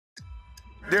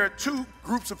There are two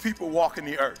groups of people walking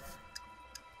the earth,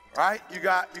 right? You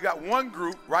got one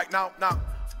group right now. Now,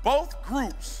 both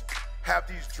groups have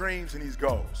these dreams and these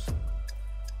goals.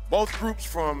 Both groups,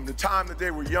 from the time that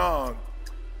they were young,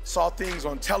 saw things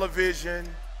on television,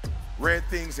 read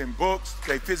things in books.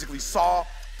 They physically saw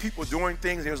people doing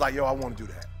things. They was like, yo, I want to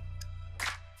do that.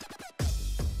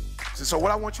 So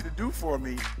what I want you to do for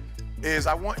me is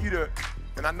I want you to,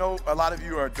 and I know a lot of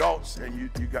you are adults and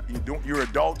you're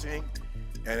adulting,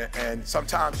 and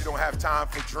sometimes you don't have time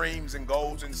for dreams and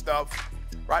goals and stuff,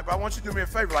 right? But I want you to do me a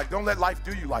favor, like, don't let life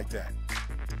do you like that.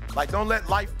 Like, don't let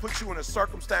life put you in a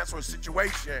circumstance or a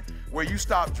situation where you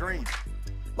stop dreaming.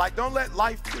 Like, don't let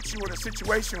life put you in a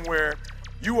situation where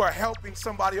you are helping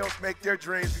somebody else make their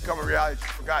dreams become a reality. You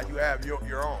forgot you have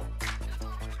your own.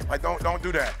 Like, don't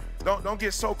do that. Don't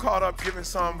get so caught up giving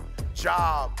some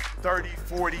job 30,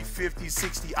 40, 50,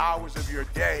 60 hours of your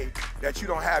day that you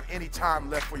don't have any time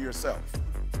left for yourself.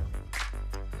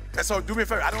 And so do me a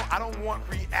favor, I don't want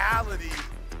reality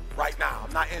right now.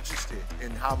 I'm not interested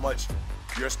in how much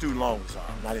your student loans are.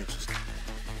 I'm not interested.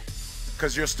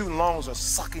 Because your student loans are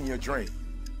sucking your dream.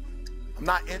 I'm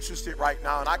not interested right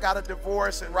now. And I got a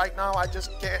divorce, and right now I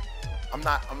just can't. I'm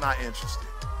not interested.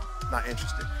 I'm not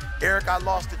interested. Eric, I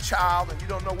lost a child and you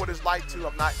don't know what it's like to.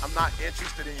 I'm not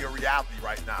interested in your reality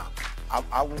right now. I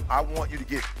want you to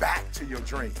get back to your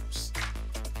dreams.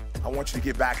 I want you to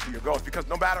get back to your goals, because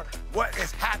no matter what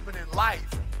has happened in life,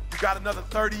 you got another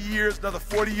 30 years, another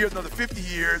 40 years, another 50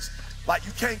 years. Like,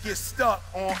 you can't get stuck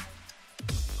on,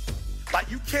 like,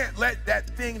 you can't let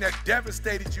that thing that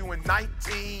devastated you in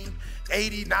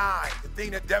 1989, the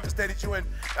thing that devastated you in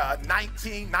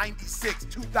 1996,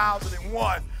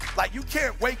 2001, like, you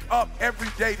can't wake up every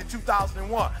day to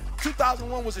 2001.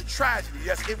 2001 was a tragedy,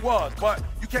 yes, it was, but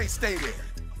you can't stay there.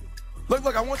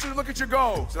 Look, I want you to look at your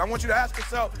goals, and I want you to ask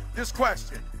yourself this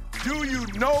question. Do you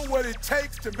know what it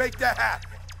takes to make that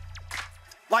happen?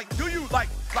 Like, do you, like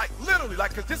literally,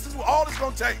 like, because this is what all it's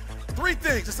gonna take. Three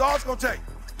things, this is all it's gonna take.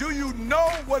 Do you know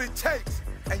what it takes?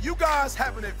 And you guys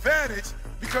have an advantage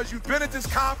because you've been at this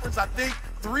conference, I think,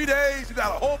 3 days, you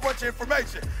got a whole bunch of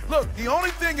information. Look, the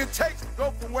only thing it takes to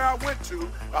go from where I went to,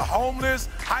 a homeless,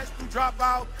 high school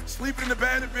dropout, sleeping in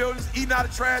abandoned buildings, eating out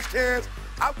of trash cans,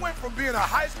 I went from being a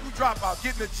high school dropout,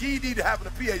 getting a GED, to having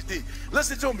a PhD.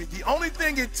 Listen to me, the only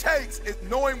thing it takes is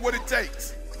knowing what it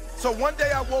takes. So one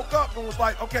day I woke up and was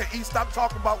like, okay, E, stop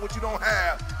talking about what you don't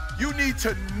have. You need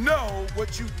to know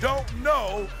what you don't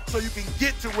know so you can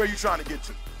get to where you're trying to get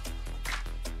to.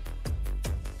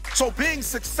 So being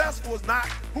successful is not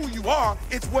who you are,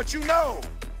 it's what you know.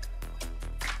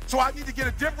 So I need to get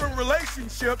a different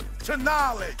relationship to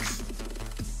knowledge.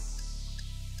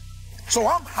 So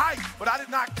I'm hyped, but I did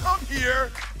not come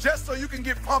here just so you can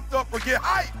get pumped up or get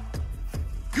hyped.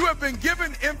 You have been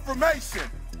given information.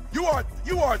 You are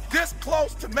this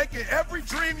close to making every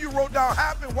dream you wrote down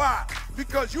happen. Why?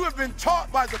 Because you have been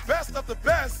taught by the best of the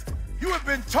best. You have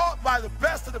been taught by the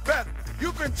best of the best.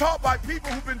 You've been taught by people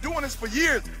who've been doing this for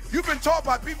years. You've been taught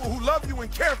by people who love you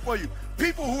and care for you.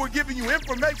 People who are giving you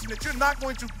information that you're not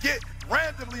going to get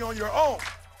randomly on your own.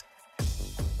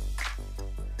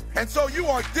 And so you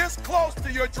are this close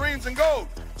to your dreams and goals.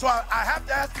 So I have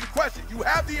to ask you the question. You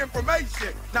have the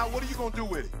information. Now what are you going to do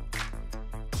with it?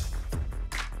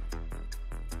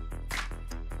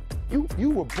 You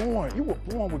were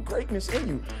born with greatness in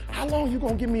you. How long you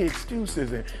gonna give me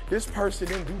excuses and this person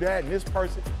didn't do that and this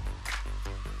person?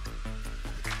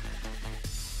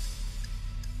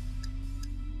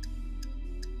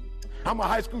 I'm a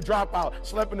high school dropout,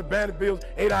 slept in the abandoned buildings,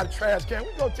 ate out of trash can.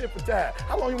 We go tit for tat.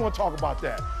 How long you wanna talk about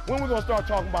that? When we gonna start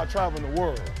talking about traveling the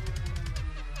world?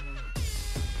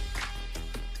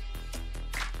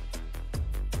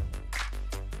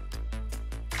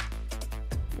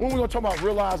 When we gonna talk about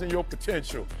realizing your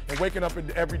potential and waking up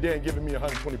every day and giving me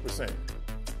 120%?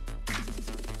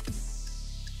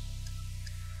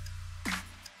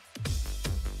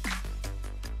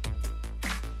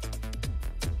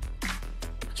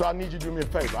 So I need you to do me a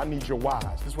favor. I need your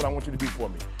whys. This is what I want you to do for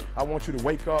me. I want you to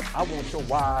wake up. I want your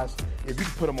whys. If you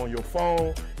can put them on your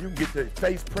phone, you can get the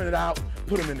face printed out,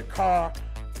 put them in the car.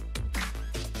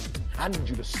 I need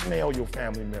you to smell your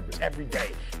family members every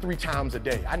day, 3 times a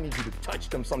day. I need you to touch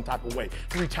them some type of way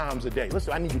 3 times a day.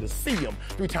 Listen, I need you to see them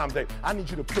 3 times a day. I need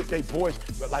you to put their voice,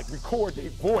 like record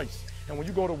their voice. And when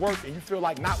you go to work and you feel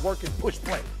like not working, push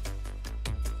play.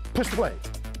 Push play.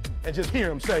 And just hear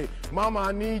them say, Mama,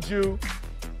 I need you.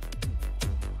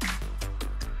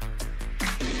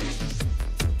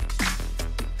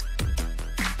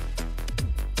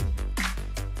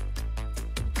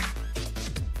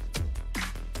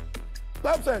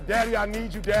 Stop saying, Daddy, I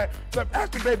need you, Dad. Stop,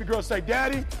 ask your baby girl, say,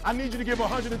 Daddy, I need you to give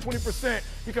 120%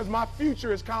 because my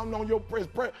future is counting on your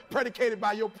predicated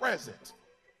by your present.